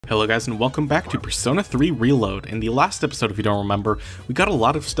Hello guys and welcome back to Persona 3 Reload. In the last episode, if you don't remember, we got a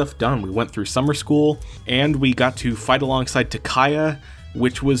lot of stuff done. We went through summer school, and we got to fight alongside Takaya,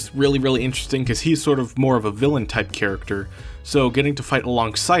 which was really interesting because he's sort of more of a villain type character, so getting to fight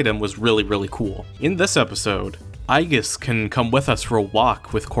alongside him was really cool. In this episode, Aigis can come with us for a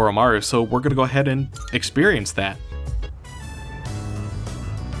walk with Koromaru, so we're gonna go ahead and experience that.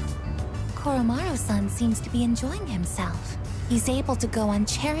 Koromaru-san seems to be enjoying himself. He's able to go on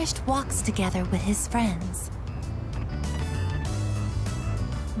cherished walks together with his friends.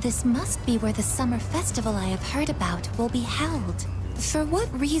 This must be where the summer festival I have heard about will be held. For what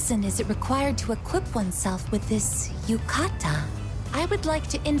reason is it required to equip oneself with this yukata? I would like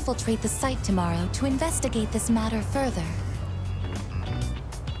to infiltrate the site tomorrow to investigate this matter further.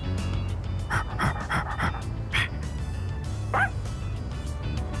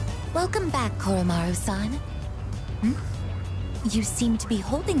 Welcome back, Koromaru-san. You seem to be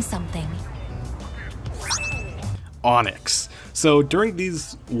holding something. Onyx. So during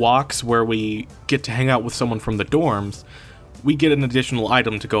these walks where we get to hang out with someone from the dorms, we get an additional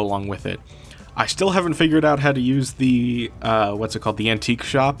item to go along with it. I still haven't figured out how to use the, the antique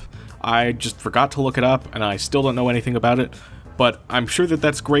shop. I just forgot to look it up and I still don't know anything about it, but I'm sure that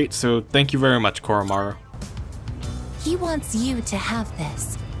that's great, so thank you very much, Koromaru. He wants you to have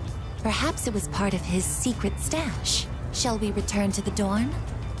this. Perhaps it was part of his secret stash. Shall we return to the dorm?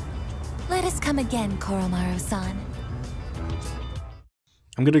 Let us come again, Koromaru-san.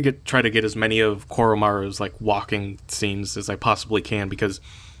 I'm gonna try to get as many of Koromaru's walking scenes as I possibly can, because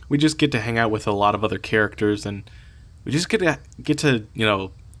we just get to hang out with a lot of other characters and we just get to you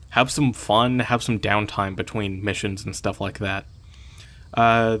know, have some fun, have some downtime between missions and stuff like that.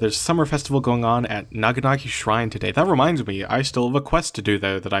 There's a summer festival going on at Naganaki Shrine today. That reminds me, I still have a quest to do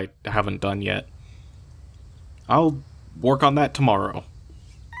there that I haven't done yet. I'll work on that tomorrow.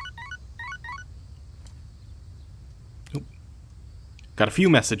 Oop. Got a few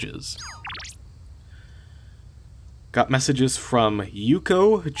messages. Got messages from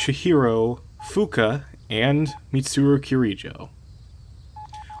Yuko, Chihiro, Fuka, and Mitsuru Kirijo.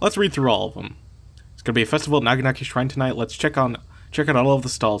 Let's read through all of them. It's gonna be a festival at Naganaki Shrine tonight. Let's check out all of the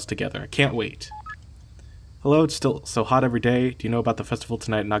stalls together. I can't wait. Hello, it's still so hot every day. Do you know about the festival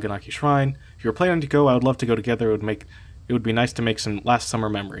tonight at Naganaki Shrine? If you're planning to go, I would love to go together. It would be nice to make some last summer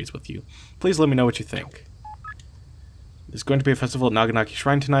memories with you. Please let me know what you think. There's going to be a festival at Naganaki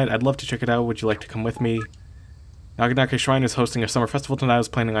Shrine tonight. I'd love to check it out. Would you like to come with me? Naganaki Shrine is hosting a summer festival tonight. I was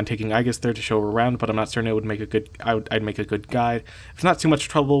planning on taking Aigis there to show her around, but I'm not certain it would make a good. I'd make a good guide. If it's not too much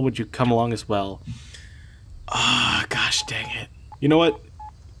trouble, would you come along as well? Ah, gosh dang it. You know what?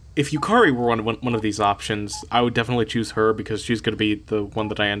 If Yukari were one of these options, I would definitely choose her because she's going to be the one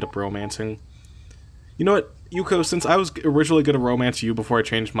that I end up romancing. You know what, Yuko, since I was originally going to romance you before I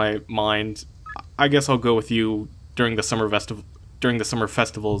changed my mind, I guess I'll go with you during the summer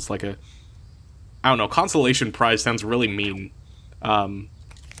festival as like a, I don't know, consolation prize sounds really mean. Who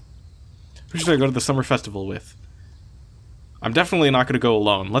should I go to the summer festival with? I'm definitely not going to go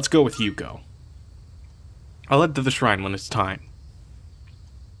alone. Let's go with Yuko. I'll head to the shrine when it's time.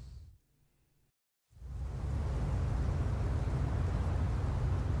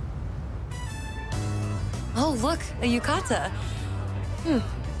 Oh, look, a yukata.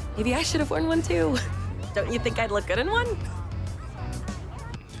 Maybe I should have worn one too. Don't you think I'd look good in one?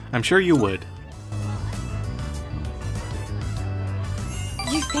 I'm sure you would.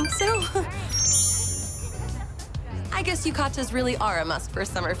 You think so? I guess yukatas really are a must for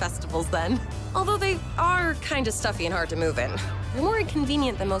summer festivals then. Although they are kind of stuffy and hard to move in. They're more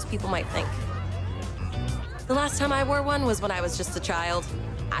inconvenient than most people might think. The last time I wore one was when I was just a child.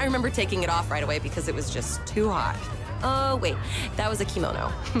 I remember taking it off right away because it was just too hot. Oh, wait, that was a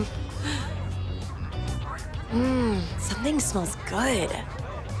kimono. Something smells good.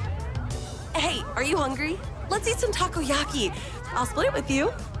 Hey, are you hungry? Let's eat some takoyaki. I'll split it with you.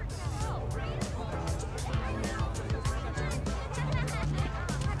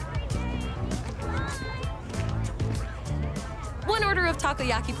 One order of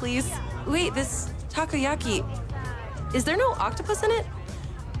takoyaki, please. Wait, this takoyaki, is there no octopus in it?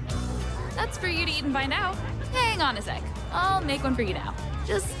 That's for you to eat and find out. Hang on a sec. I'll make one for you now.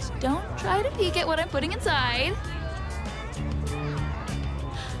 Just don't try to peek at what I'm putting inside.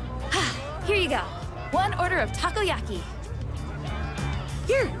 Here you go. One order of takoyaki.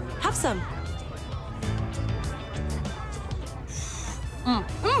 Here, have some.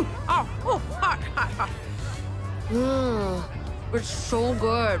 It's so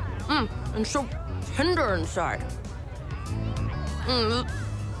good. And so tender inside.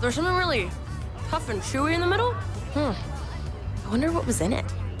 There's something really tough and chewy in the middle. I wonder what was in it.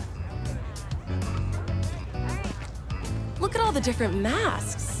 look at all the different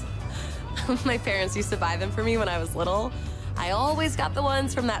masks. My parents used to buy them for me when I was little. I always got the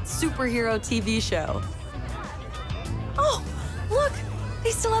ones from that superhero TV show. Oh, look! They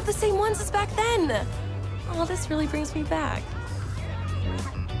still have the same ones as back then. Oh, this really brings me back.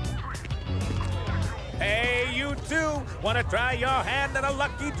 Hey, you two! Wanna try your hand at a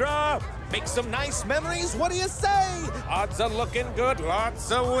lucky draw? Make some nice memories, what do you say? Odds are looking good,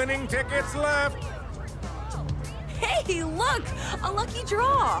 lots of winning tickets left. Hey, look! A lucky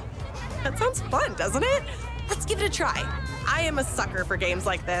draw! That sounds fun, doesn't it? Let's give it a try. I am a sucker for games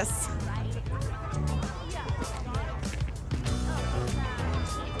like this.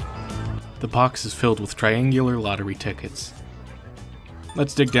 The box is filled with triangular lottery tickets.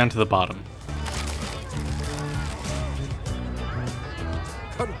 Let's dig down to the bottom.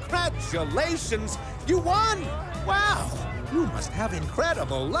 Congratulations! You won! Wow! You must have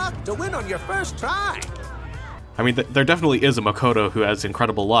incredible luck to win on your first try! I mean, there definitely is a Makoto who has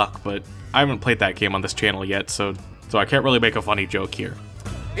incredible luck, but I haven't played that game on this channel yet, so I can't really make a funny joke here.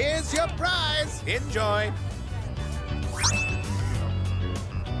 Here's your prize! Enjoy!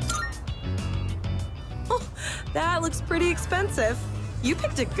 Oh, that looks pretty expensive. You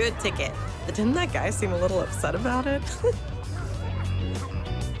picked a good ticket, but didn't that guy seem a little upset about it?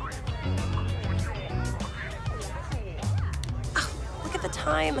 Oh, look at the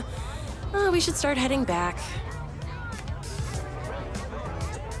time. Oh, we should start heading back.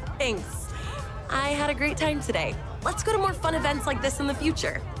 Thanks. I had a great time today. Let's go to more fun events like this in the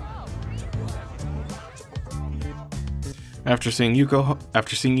future. After seeing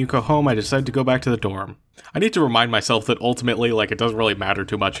Yuko home, I decided to go back to the dorm. I need to remind myself that ultimately, like, it doesn't really matter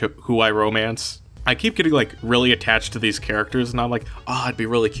too much who I romance. I keep getting, like, really attached to these characters, and I'm like, oh, it'd be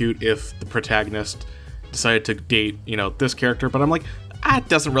really cute if the protagonist decided to date, you know, this character, but I'm like, it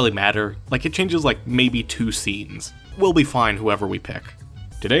doesn't really matter. Like, it changes, like, maybe 2 scenes. We'll be fine whoever we pick.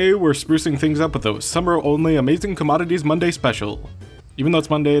 Today, we're sprucing things up with a summer-only Amazing Commodities Monday special. Even though it's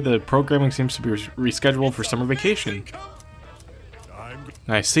Monday, the programming seems to be rescheduled for summer vacation.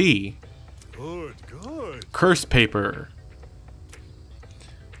 I see. Good. Curse paper.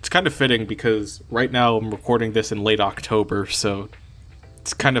 It's kind of fitting because right now I'm recording this in late October, so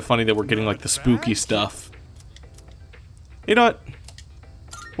it's kind of funny that we're getting like the spooky stuff. You know what?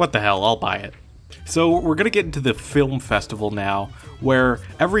 What the hell, I'll buy it. So we're gonna get into the film festival now, where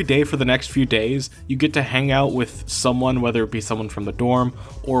every day for the next few days, you get to hang out with someone, whether it be someone from the dorm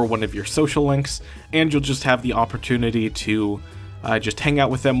or one of your social links, and you'll just have the opportunity to just hang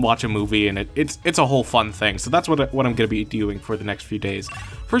out with them, watch a movie, and it's a whole fun thing. So that's what I'm going to be doing for the next few days.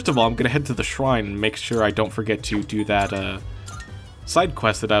 First of all, I'm going to head to the shrine and make sure I don't forget to do that side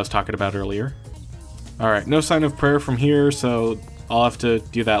quest that I was talking about earlier. Alright, no sign of prayer from here, so I'll have to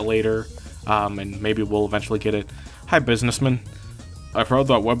do that later, and maybe we'll eventually get it. Hi, businessman. I've heard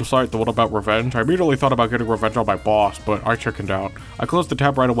that website, the one about revenge. I immediately thought about getting revenge on my boss, but I chickened out. I closed the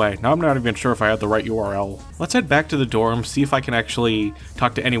tab right away. Now I'm not even sure if I had the right URL. Let's head back to the dorm, see if I can actually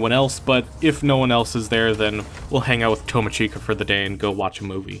talk to anyone else, but if no one else is there, then we'll hang out with Tomochika for the day and go watch a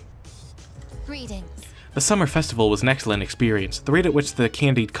movie. Greetings. The summer festival was an excellent experience. The rate at which the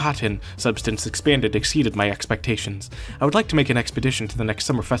candied cotton substance expanded exceeded my expectations. I would like to make an expedition to the next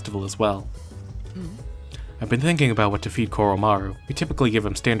summer festival as well. I've been thinking about what to feed Koromaru. We typically give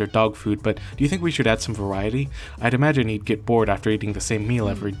him standard dog food, but do you think we should add some variety? I'd imagine he'd get bored after eating the same meal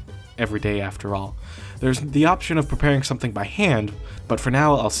every day after all. There's the option of preparing something by hand, but for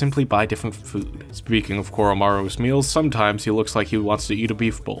now I'll simply buy different food. Speaking of Koromaru's meals, sometimes he looks like he wants to eat a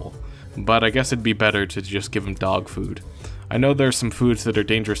beef bowl. But I guess it'd be better to just give him dog food. I know there's some foods that are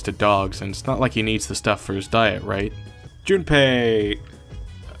dangerous to dogs, and it's not like he needs the stuff for his diet, right? Junpei!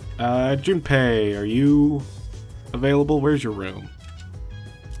 Junpei, are you available? Where's your room?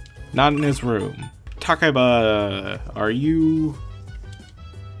 Not in his room. Takeba, are you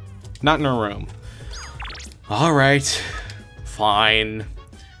not in her room? Alright, fine.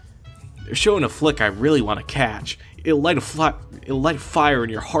 They're showing a flick I really want to catch. It'll light a fire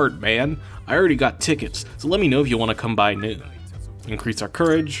in your heart, man. I already got tickets, so let me know if you want to come by noon. Increase our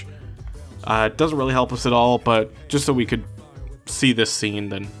courage. It doesn't really help us at all, but just so we could see this scene,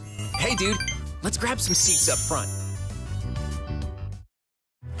 then. Hey, dude, let's grab some seats up front.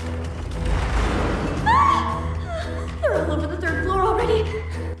 They're all over the 3rd floor already.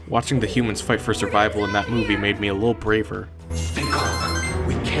 Watching the humans fight for survival in that movie made me a little braver. Stay calm.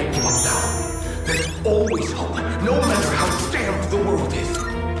 We can't give up now. There's always hope, no matter how damned the world is.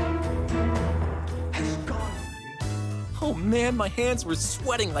 Has gone. Oh man, my hands were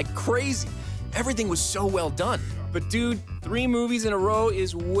sweating like crazy. Everything was so well done. But dude, 3 movies in a row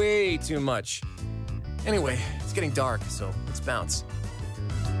is way too much. Anyway, it's getting dark, so let's bounce.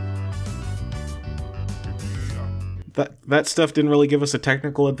 That stuff didn't really give us a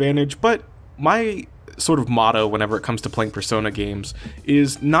technical advantage, but my sort of motto whenever it comes to playing Persona games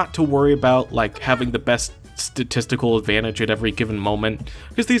is not to worry about like having the best statistical advantage at every given moment,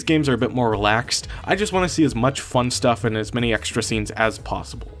 because these games are a bit more relaxed. I just want to see as much fun stuff and as many extra scenes as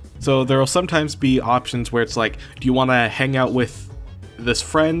possible. So there will sometimes be options where it's like, do you want to hang out with this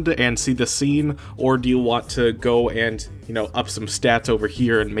friend and see the scene, or do you want to go and, you know, up some stats over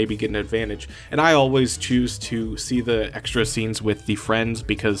here and maybe get an advantage? And I always choose to see the extra scenes with the friends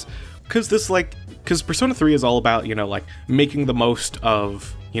because Persona 3 is all about, you know, like making the most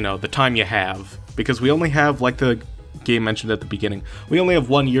of, you know, the time you have, because we only have, like the game mentioned at the beginning, we only have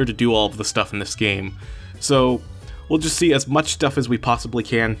 1 year to do all of the stuff in this game. So we'll just see as much stuff as we possibly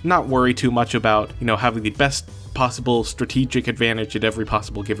can, not worry too much about, you know, having the best possible strategic advantage at every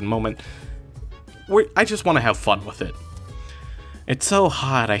possible given moment. I just want to have fun with it. It's so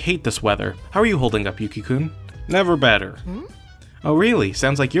hot, I hate this weather. How are you holding up, Yuki-kun? Never better. Oh really?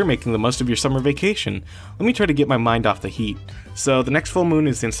 Sounds like you're making the most of your summer vacation. Let me try to get my mind off the heat. So the next full moon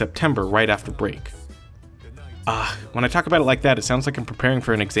is in September, right after break. When I talk about it like that, it sounds like I'm preparing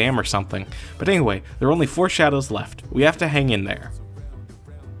for an exam or something. But anyway, there are only 4 shadows left. We have to hang in there.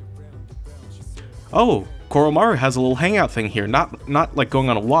 Oh, Koromaru has a little hangout thing here. Not like going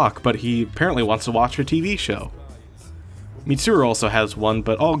on a walk, but he apparently wants to watch her TV show. Mitsuru also has one,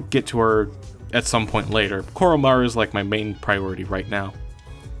 but I'll get to her at some point later. Koromaru is like my main priority right now.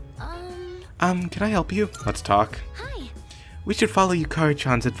 Can I help you? Let's talk. Hi. We should follow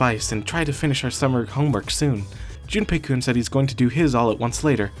Yukari-chan's advice and try to finish our summer homework soon. Junpei-kun said he's going to do his all at once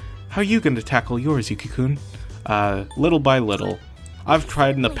later. How are you going to tackle yours, Yuki-kun? Little by little. I've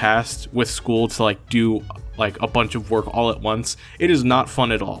tried in the past with school to like do like a bunch of work all at once. It is not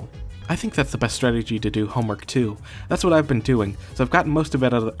fun at all. I think that's the best strategy to do homework too. That's what I've been doing, so I've gotten most of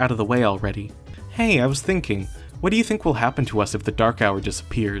it out of the way already. Hey, I was thinking, what do you think will happen to us if the dark hour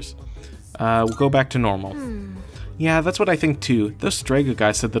disappears? We'll go back to normal. Yeah, that's what I think too. Those Strega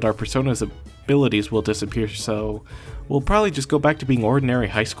guys said that our Persona's abilities will disappear, so we'll probably just go back to being ordinary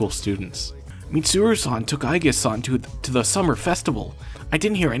high school students. Mitsuru-san took Aige-san to the summer festival. I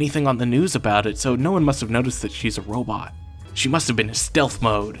didn't hear anything on the news about it, so no one must have noticed that she's a robot. She must have been in stealth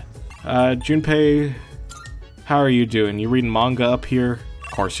mode. Junpei, how are you doing? You reading manga up here?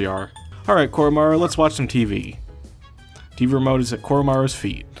 Of course you are. Alright, Koromaru, let's watch some TV. TV remote is at Koromaru's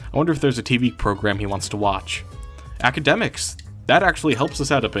feet. I wonder if there's a TV program he wants to watch. Academics. That actually helps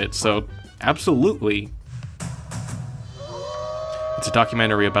us out a bit, so absolutely. It's a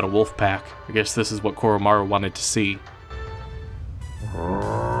documentary about a wolf pack. I guess this is what Koromaru wanted to see.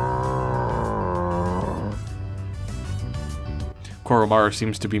 Koromaru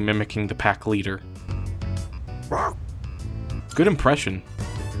seems to be mimicking the pack leader. Good impression.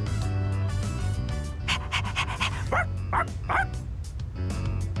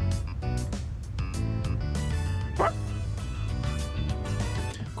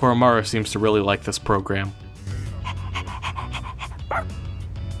 Koromaru seems to really like this program.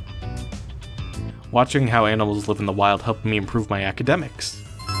 Watching how animals live in the wild helped me improve my academics.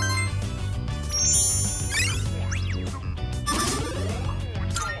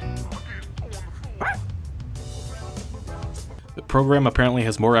 The program apparently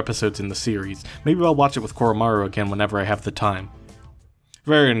has more episodes in the series. Maybe I'll watch it with Koromaru again whenever I have the time.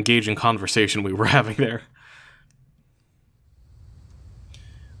 Very engaging conversation we were having there.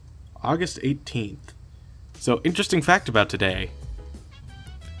 August 18th. So, interesting fact about today.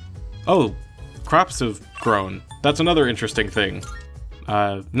 Oh, crops have grown. That's another interesting thing.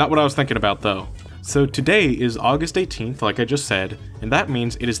 Not what I was thinking about, though. So today is August 18th, like I just said, and that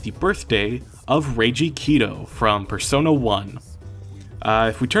means it is the birthday of Reiji Kido from Persona 1.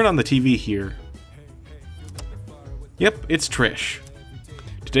 If we turn on the TV here... Yep, it's Trish.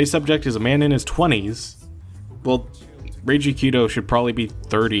 Today's subject is a man in his 20s. Well, Reiji Kido should probably be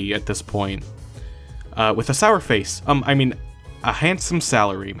 30 at this point. With a sour face. A handsome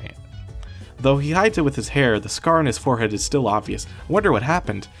salaryman. Though he hides it with his hair, the scar on his forehead is still obvious. I wonder what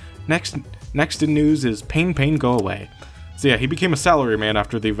happened. Next in news is Pain Pain Go Away. So yeah, he became a salaryman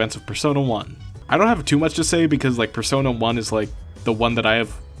after the events of Persona 1. I don't have too much to say because like Persona 1 is like the one that I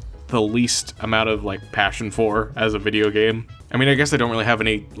have the least amount of like passion for as a video game. I mean, I guess I don't really have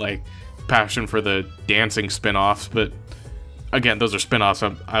any like passion for the dancing spin-offs, but again, those are spin-offs.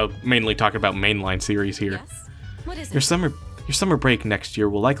 I'll mainly talk about mainline series here. Yes? What is it? Your summer break next year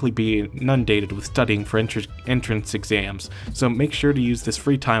will likely be inundated with studying for entrance exams, so make sure to use this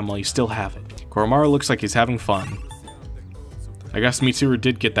free time while you still have it. Koromaru looks like he's having fun. I guess Mitsuru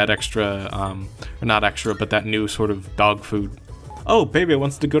did get that extra, or not extra, but that new sort of dog food. Oh, Bebe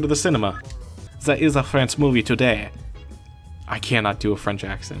wants to go to the cinema. There is a French movie today. I cannot do a French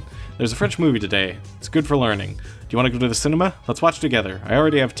accent. There's a French movie today. It's good for learning. Do you want to go to the cinema? Let's watch together. I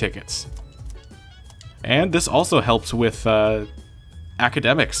already have tickets. And this also helps with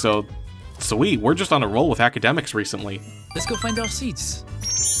academics, so sweet. We're just on a roll with academics recently. Let's go find our seats.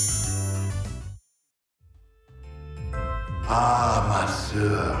 Ah, ma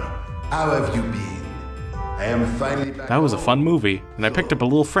sœur, how have you been? I am finally back. That was a fun movie, and I picked up a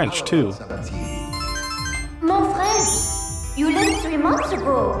little French too. Mon frère, you left 3 months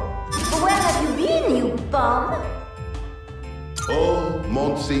ago. Where have you been, you bum? Oh,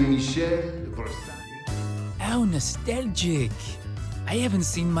 Mont Saint-Michel, Versailles. How nostalgic. I haven't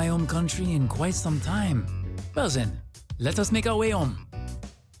seen my home country in quite some time. Well then, let us make our way home.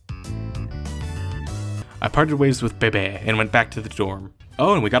 I parted ways with Bebe and went back to the dorm.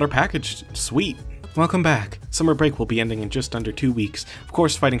 Oh, and we got our package. Sweet. Welcome back. Summer break will be ending in just under 2 weeks. Of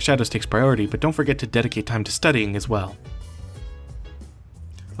course, fighting shadows takes priority, but don't forget to dedicate time to studying as well.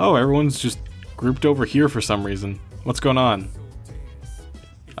 Oh, everyone's just grouped over here for some reason. What's going on?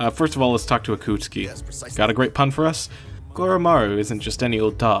 First of all, let's talk to Akutsuki. Got a great pun for us? Koromaru isn't just any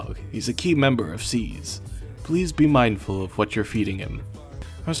old dog. He's a key member of SEAS. Please be mindful of what you're feeding him.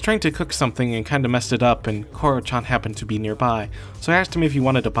 I was trying to cook something and kinda messed it up, and Koro-chan happened to be nearby, so I asked him if he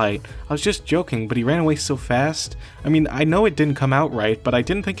wanted a bite. I was just joking, but he ran away so fast. I mean, I know it didn't come out right, but I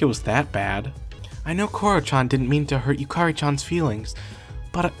didn't think it was that bad. I know Koro-chan didn't mean to hurt Yukari-chan's feelings,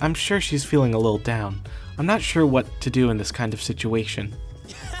 but I'm sure she's feeling a little down. I'm not sure what to do in this kind of situation.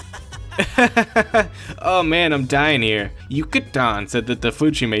 Oh man, I'm dying here. Yuko-tan said that the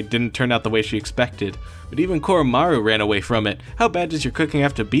food she made didn't turn out the way she expected, but even Koromaru ran away from it. How bad does your cooking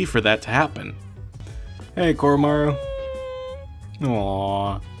have to be for that to happen? Hey, Koromaru.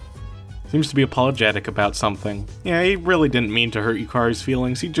 Aww. Seems to be apologetic about something. Yeah, he really didn't mean to hurt Yukari's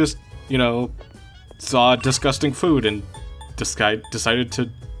feelings. He just, you know, saw disgusting food and decided to,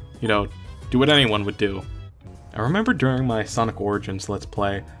 you know, do what anyone would do. I remember during my Sonic Origins Let's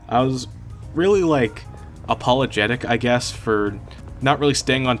Play, I was really, like, apologetic, I guess, for not really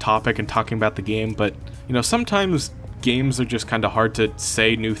staying on topic and talking about the game, but, you know, sometimes games are just kind of hard to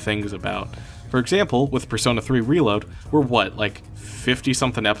say new things about. For example, with Persona 3 Reload, we're what, like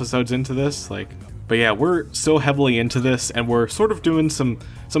 50-something episodes into this? Like, but yeah, we're so heavily into this, and we're sort of doing some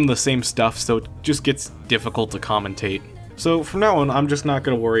of the same stuff, so it just gets difficult to commentate. So from now on, I'm just not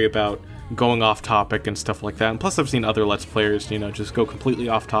going to worry about going off topic and stuff like that. And plus I've seen other Let's Players, you know, just go completely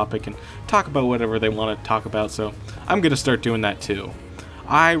off topic and talk about whatever they want to talk about, so I'm gonna start doing that too.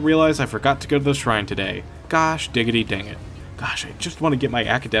 I realize I forgot to go to the shrine today. Gosh diggity dang it. Gosh, I just want to get my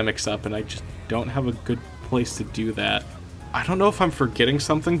academics up and I just don't have a good place to do that. I don't know if I'm forgetting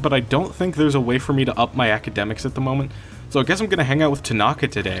something, but I don't think there's a way for me to up my academics at the moment, so I guess I'm gonna hang out with Tanaka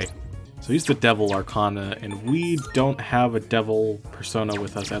today. So he's the Devil Arcana, and we don't have a Devil Persona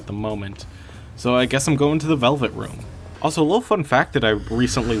with us at the moment. So I guess I'm going to the Velvet Room. Also, a little fun fact that I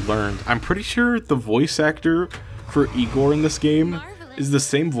recently learned. I'm pretty sure the voice actor for Igor in this game is the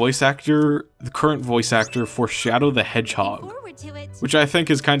same voice actor, the current voice actor for Shadow the Hedgehog, which I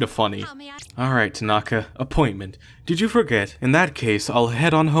think is kind of funny. Alright, Tanaka, appointment. Did you forget? In that case, I'll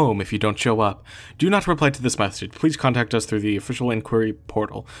head on home if you don't show up. Do not reply to this message. Please contact us through the official inquiry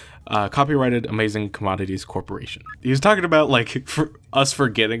portal. Copyrighted Amazing Commodities Corporation. He's talking about, like, us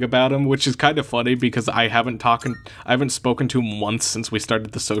forgetting about him, which is kind of funny because I haven't spoken to him once since we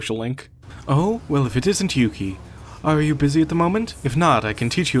started the social link. Oh, well, if it isn't Yuki. Are you busy at the moment? If not, I can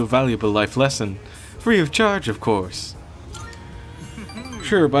teach you a valuable life lesson. Free of charge, of course.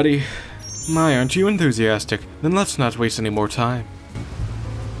 Sure, buddy. My, aren't you enthusiastic? Then let's not waste any more time.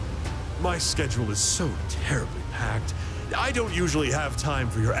 My schedule is so terribly packed. I don't usually have time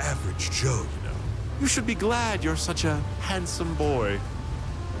for your average Joe, you know. You should be glad you're such a handsome boy.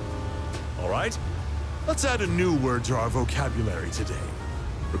 All right, let's add a new word to our vocabulary today.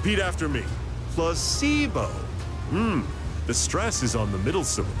 Repeat after me. Placebo. The stress is on the middle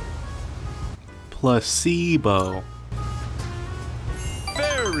syllable. Placebo.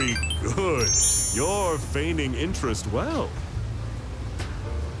 Very good. You're feigning interest well.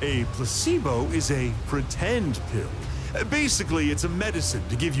 A placebo is a pretend pill. Basically, it's a medicine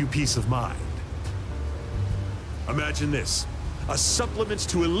to give you peace of mind. Imagine this. A supplement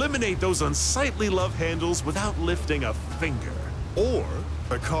to eliminate those unsightly love handles without lifting a finger. Or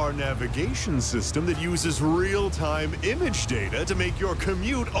a car navigation system that uses real-time image data to make your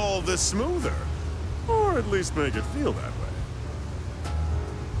commute all the smoother. Or at least make it feel that way.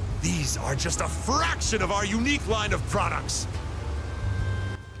 These are just a fraction of our unique line of products.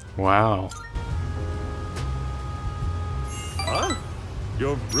 Wow. Huh?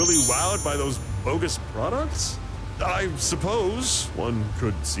 You're really wowed by those bogus products? I suppose one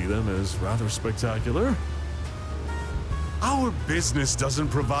could see them as rather spectacular. Our business doesn't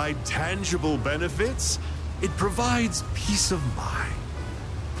provide tangible benefits. It provides peace of mind.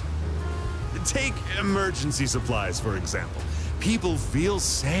 Take emergency supplies, for example. People feel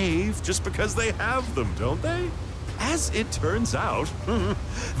safe just because they have them, don't they? As it turns out,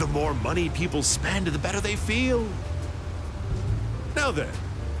 the more money people spend, the better they feel. Now then,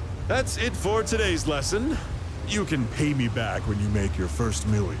 that's it for today's lesson. You can pay me back when you make your first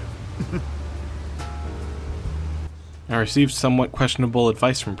million. I received somewhat questionable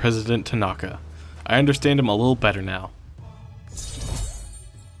advice from President Tanaka. I understand him a little better now.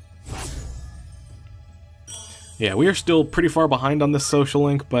 Yeah, we are still pretty far behind on this social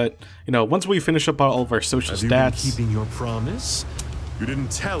link, but, you know, once we finish up all of our social Have you been stats... keeping your promise? You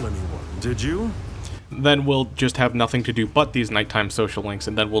didn't tell anyone, did you? Then we'll just have nothing to do but these nighttime social links,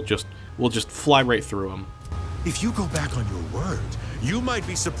 and then we'll just fly right through them. If you go back on your word, you might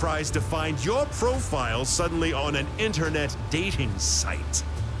be surprised to find your profile suddenly on an internet dating site.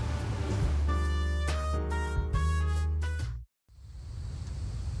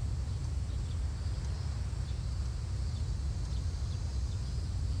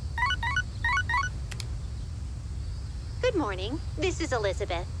 Good morning. This is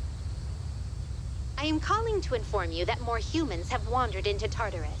Elizabeth. I am calling to inform you that more humans have wandered into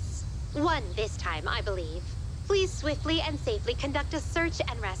Tartarus. One this time, I believe. Please swiftly and safely conduct a search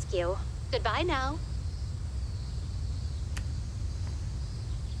and rescue. Goodbye now.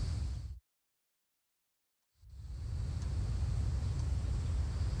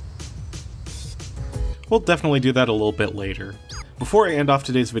 We'll definitely do that a little bit later. Before I end off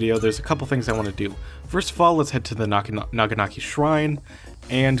today's video, there's a couple things I want to do. First of all, let's head to the Naganaki Shrine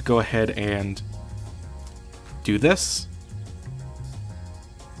and go ahead and do this.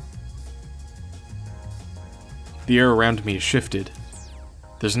 The air around me is shifted.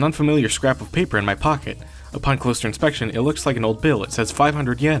 There's an unfamiliar scrap of paper in my pocket. Upon closer inspection, it looks like an old bill. It says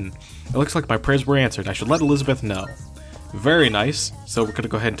 500 yen. It looks like my prayers were answered. I should let Elizabeth know. Very nice. So we're going to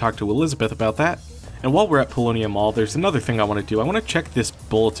go ahead and talk to Elizabeth about that. And while we're at Polonia Mall, there's another thing I want to do. I want to check this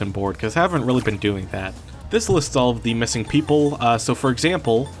bulletin board, because I haven't really been doing that. This lists all of the missing people. So for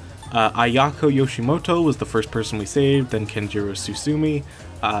example, Ayako Yoshimoto was the first person we saved, then Kenjiro Susumi,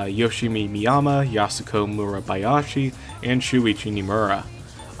 Yoshimi Miyama, Yasuko Murabayashi, and Shuichi Nimura.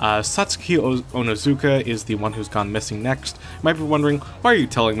 Satsuki Onozuka is the one who's gone missing next. You might be wondering, why are you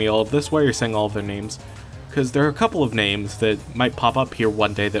telling me all of this? Why are you saying all of their names? Because there are a couple of names that might pop up here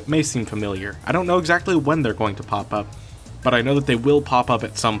one day that may seem familiar. I don't know exactly when they're going to pop up, but I know that they will pop up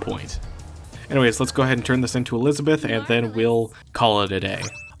at some point. Anyways, let's go ahead and turn this into Elizabeth, and then we'll call it a day.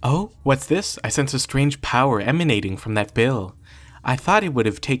 Oh, what's this? I sense a strange power emanating from that bill. I thought it would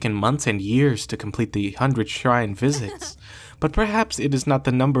have taken months and years to complete the 100 shrine visits, but perhaps it is not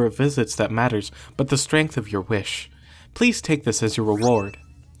the number of visits that matters, but the strength of your wish. Please take this as your reward.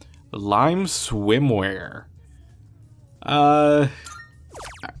 Lime swimwear. I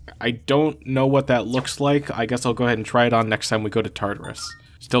don't know what that looks like. I guess I'll go ahead and try it on next time we go to Tartarus.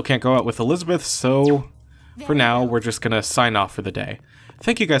 Still can't go out with Elizabeth, so for now, we're just gonna sign off for the day.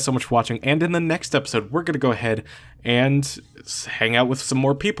 Thank you guys so much for watching, and in the next episode, we're gonna go ahead and hang out with some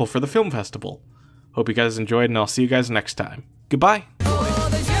more people for the film festival. Hope you guys enjoyed, and I'll see you guys next time. Goodbye!